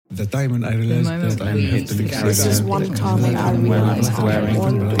The time when I realized that I have to leave. This is one time when I realized how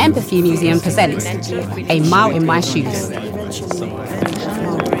important Empathy Museum presents A Mile in My Shoes.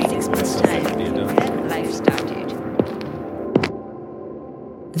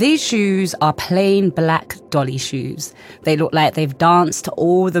 These shoes are plain black dolly shoes. They look like they've danced to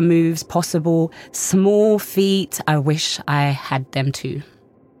all the moves possible. Small feet, I wish I had them too.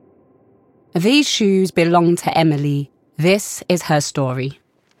 These shoes belong to Emilie. This is her story.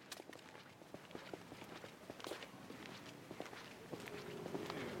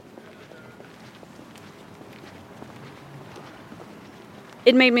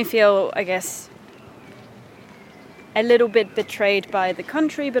 It made me feel, I guess, a little bit betrayed by the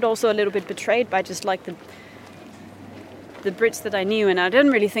country, but also a little bit betrayed by just like the Brits that I knew, and I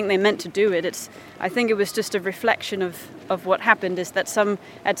didn't really think they meant to do it. I think it was just a reflection of what happened, is that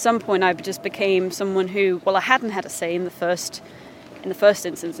at some point I just became someone who, well, I hadn't had a say in the first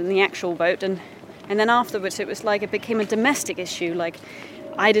instance, in the actual vote, and then afterwards it was like it became a domestic issue, like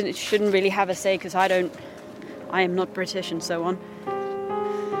I shouldn't really have a say because I am not British and so on.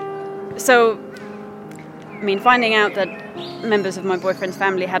 So, I mean, finding out that members of my boyfriend's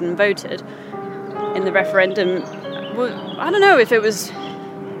family hadn't voted in the referendum, I don't know if it was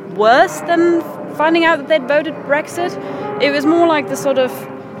worse than finding out that they'd voted Brexit. It was more like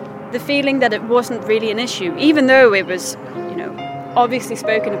the feeling that it wasn't really an issue, even though it was, obviously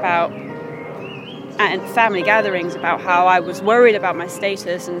spoken about at family gatherings about how I was worried about my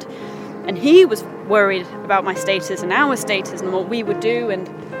status, and he was worried about my status and our status and what we would do, and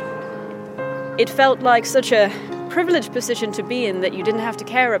it felt like such a privileged position to be in that you didn't have to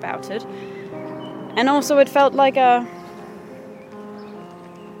care about it. And also it felt like I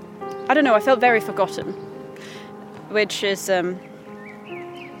felt very forgotten. Which is, I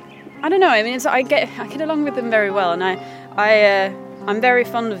don't know, I mean, I get along with them very well, and I'm very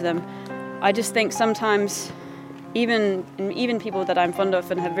fond of them. I just think sometimes even people that I'm fond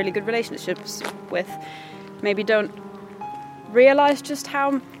of and have really good relationships with maybe don't realize just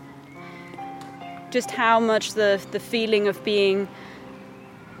how much the feeling of being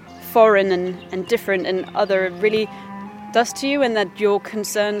foreign and different and other really does to you, and that your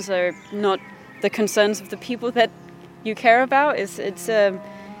concerns are not the concerns of the people that you care about. I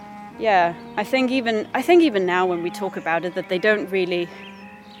think even now when we talk about it, that they don't really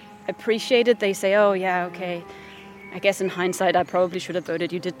appreciate it. They say, oh yeah, okay, I guess in hindsight I probably should have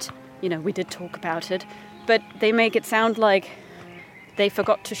voted. We did talk about it, but they make it sound like they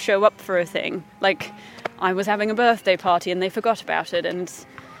forgot to show up for a thing. Like I was having a birthday party and they forgot about it, and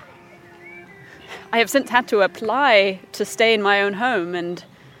I have since had to apply to stay in my own home, and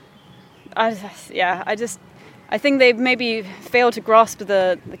I think they've maybe failed to grasp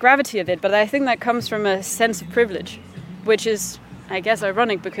the gravity of it, but I think that comes from a sense of privilege, which is, I guess,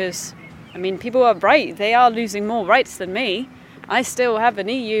 ironic because, I mean, people are right. They are losing more rights than me. I still have an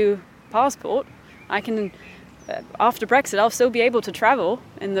EU passport. I can... after Brexit, I'll still be able to travel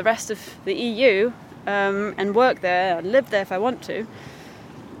in the rest of the EU and work there and live there if I want to.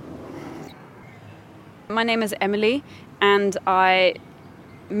 My name is Emilie, and I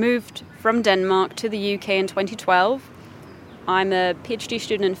moved from Denmark to the UK in 2012. I'm a PhD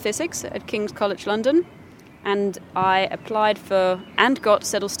student in physics at King's College London, and I applied for and got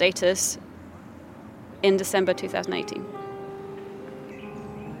settled status in December 2018.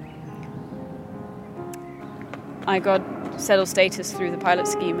 I got settled status through the pilot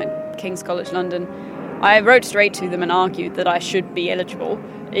scheme at King's College London. I wrote straight to them and argued that I should be eligible,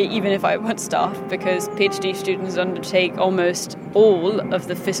 even if I weren't staff, because PhD students undertake almost all of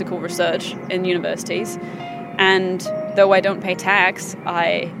the physical research in universities. And though I don't pay tax,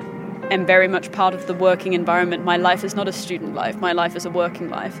 I am very much part of the working environment. My life is not a student life. My life is a working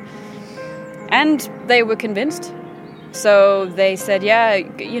life. And they were convinced. So they said, yeah,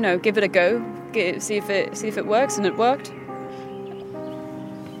 give it a go. See if it works, and it worked.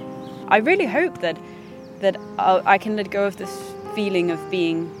 I really hope that I can let go of this feeling of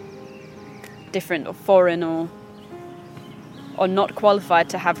being different or foreign or not qualified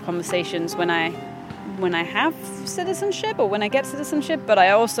to have conversations when I have citizenship or when I get citizenship. But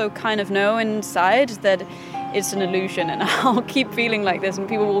I also kind of know inside that it's an illusion, and I'll keep feeling like this, and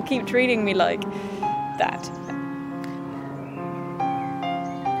people will keep treating me like that.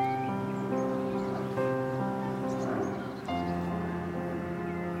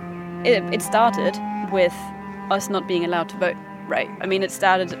 It started with us not being allowed to vote, right? I mean, it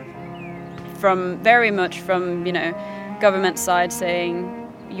started very much from government side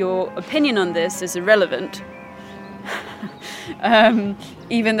saying your opinion on this is irrelevant,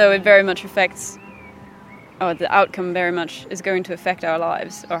 even though it very much affects the outcome very much is going to affect our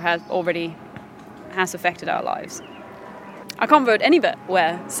lives, or has affected our lives. I can't vote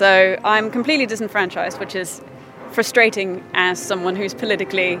anywhere, so I'm completely disenfranchised, which is frustrating as someone who's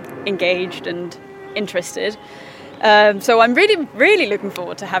politically engaged and interested. So I'm really, really looking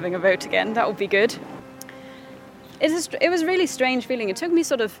forward to having a vote again. That would be good. It was a really strange feeling. It took me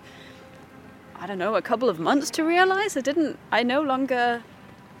sort of, I don't know, a couple of months to realise I no longer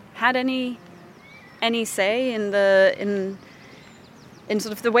had any say in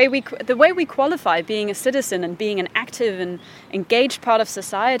sort of the way we qualify being a citizen and being an active and engaged part of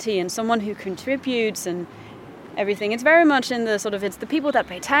society and someone who contributes and everything. It's very much in the sort of, it's the people that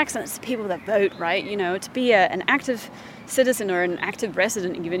pay tax and it's the people that vote, right? You know, to be an active citizen or an active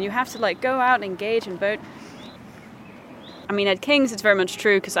resident even, you have to like go out and engage and vote. I mean, at King's it's very much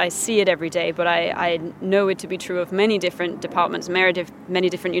true because I see it every day, but I know it to be true of many different departments, many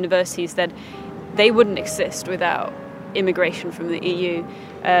different universities, that they wouldn't exist without immigration from the EU.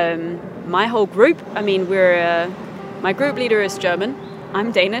 My whole group, I mean, my group leader is German,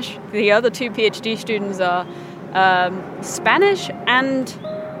 I'm Danish, the other 2 PhD students are Spanish and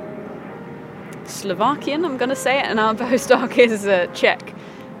Slovakian, I'm going to say it, and our postdoc is Czech.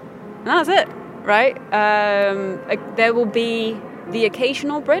 And that's it, right? There will be the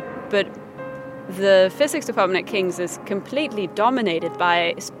occasional Brit, but the physics department at King's is completely dominated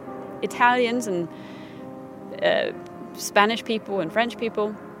by Italians and Spanish people and French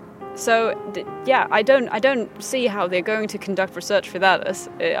people. So yeah, I don't see how they're going to conduct research without us,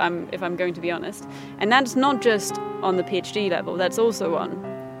 if I'm going to be honest. And that's not just on the PhD level, that's also on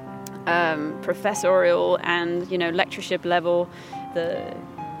professorial and lectureship level. The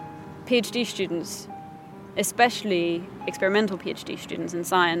PhD students, especially experimental PhD students in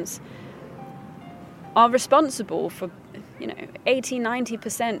science, are responsible for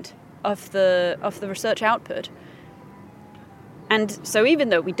 80-90% of the research output. And so even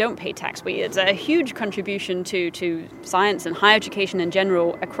though we don't pay tax, it's a huge contribution to science and higher education in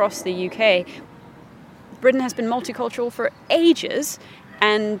general across the UK. Britain has been multicultural for ages,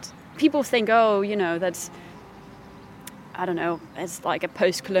 and people think, that's, I don't know, it's like a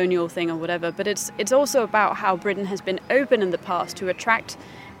post-colonial thing or whatever, but it's also about how Britain has been open in the past to attract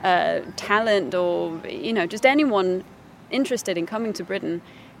talent or, just anyone interested in coming to Britain.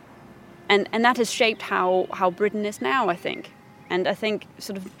 And that has shaped how Britain is now, I think. And I think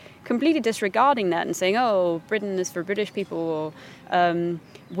sort of completely disregarding that and saying, Britain is for British people, or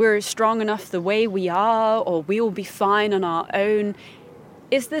we're strong enough the way we are, or we'll be fine on our own,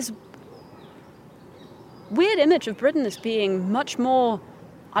 is this weird image of Britain as being much more,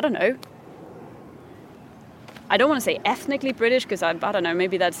 I don't know, I don't want to say ethnically British, because I don't know,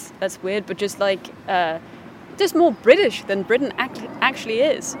 maybe that's weird, but just like, just more British than Britain actually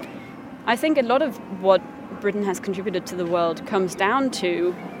is. I think a lot of what Britain has contributed to the world comes down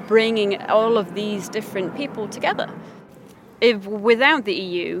to bringing all of these different people together. If without the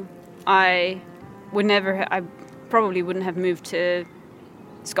EU, I probably wouldn't have moved to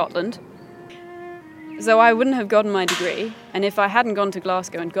Scotland. So I wouldn't have gotten my degree. And if I hadn't gone to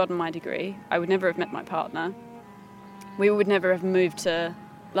Glasgow and gotten my degree, I would never have met my partner. We would never have moved to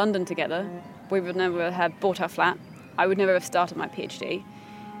London together. We would never have bought our flat. I would never have started my PhD.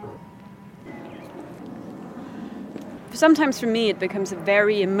 Sometimes for me it becomes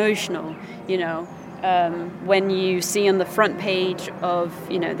very emotional, when you see on the front page of,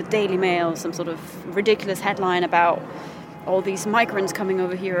 the Daily Mail some sort of ridiculous headline about all these migrants coming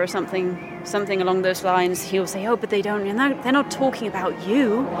over here or something along those lines. He'll say, but they're not talking about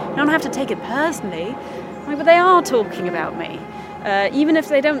you. You don't have to take it personally. But they are talking about me. Even if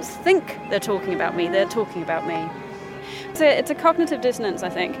they don't think they're talking about me, they're talking about me. It's a cognitive dissonance, I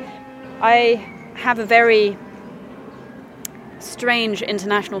think. I have a very strange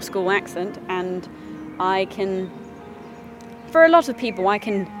international school accent, and for a lot of people, I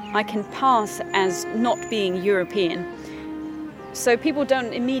can pass as not being European. So people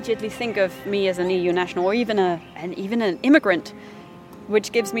don't immediately think of me as an EU national or even an immigrant,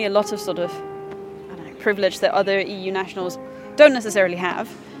 which gives me a lot of sort of privilege that other EU nationals don't necessarily have.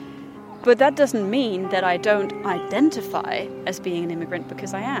 But that doesn't mean that I don't identify as being an immigrant,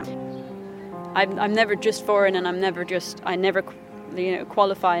 because I am. I'm never just foreign, and I never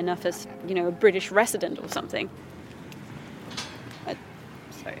qualify enough as a British resident or something.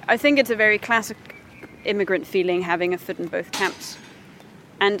 I think it's a very classic immigrant feeling, having a foot in both camps,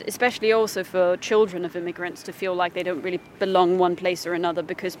 and especially also for children of immigrants to feel like they don't really belong one place or another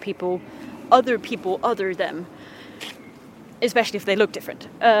because other people other them, especially if they look different,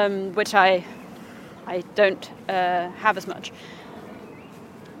 which I don't have as much.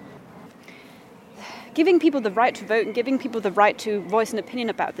 giving people the right to vote and giving people the right to voice an opinion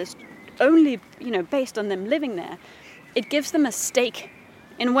about this only, based on them living there, it gives them a stake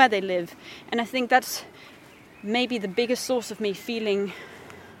in where they live. And I think that's maybe the biggest source of me feeling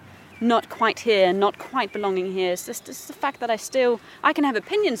not quite here, not quite belonging here. It's just the fact that I can have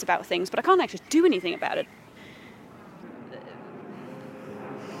opinions about things, but I can't actually do anything about it.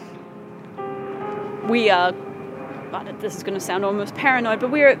 We are, this is going to sound almost paranoid,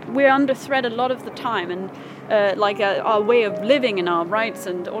 but we're under threat a lot of the time, and our way of living and our rights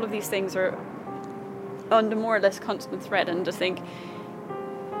and all of these things are under more or less constant threat. And I think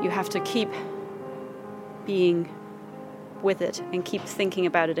you have to keep being with it and keep thinking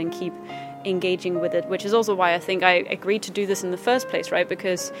about it and keep engaging with it, which is also why I think I agreed to do this in the first place, right?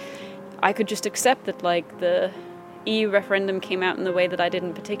 Because I could just accept that the EU referendum came out in the way that I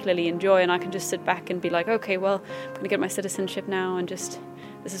didn't particularly enjoy, and I can just sit back and be like, okay, well, I'm going to get my citizenship now, and just,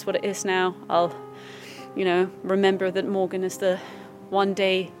 this is what it is now. I'll, remember that Morgan is the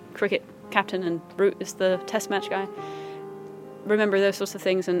one-day cricket captain and Root is the test match guy. Remember those sorts of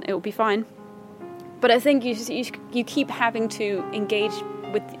things, and it will be fine. But I think you keep having to engage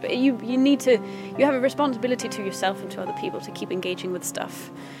with, you have a responsibility to yourself and to other people to keep engaging with stuff.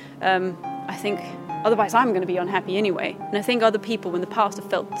 I think otherwise I'm going to be unhappy anyway. And I think other people in the past have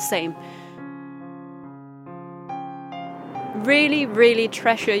felt the same. Really, really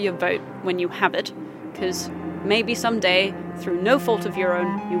treasure your vote when you have it, because maybe someday, through no fault of your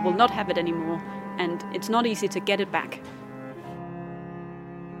own, you will not have it anymore, and it's not easy to get it back.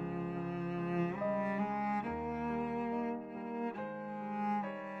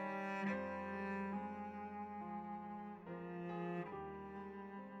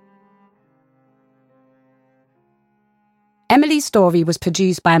 Emilie's story was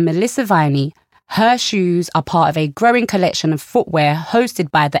produced by Melissa Viney. Her shoes are part of a growing collection of footwear hosted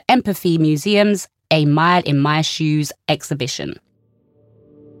by the Empathy Museum's A Mile in My Shoes exhibition.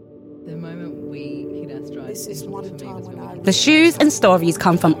 The moment we hit our stride, This is one time when I The shoes and stories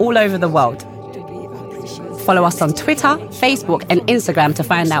come from all over the world. Follow us on Twitter, Facebook and Instagram to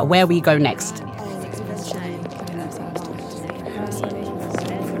find out where we go next.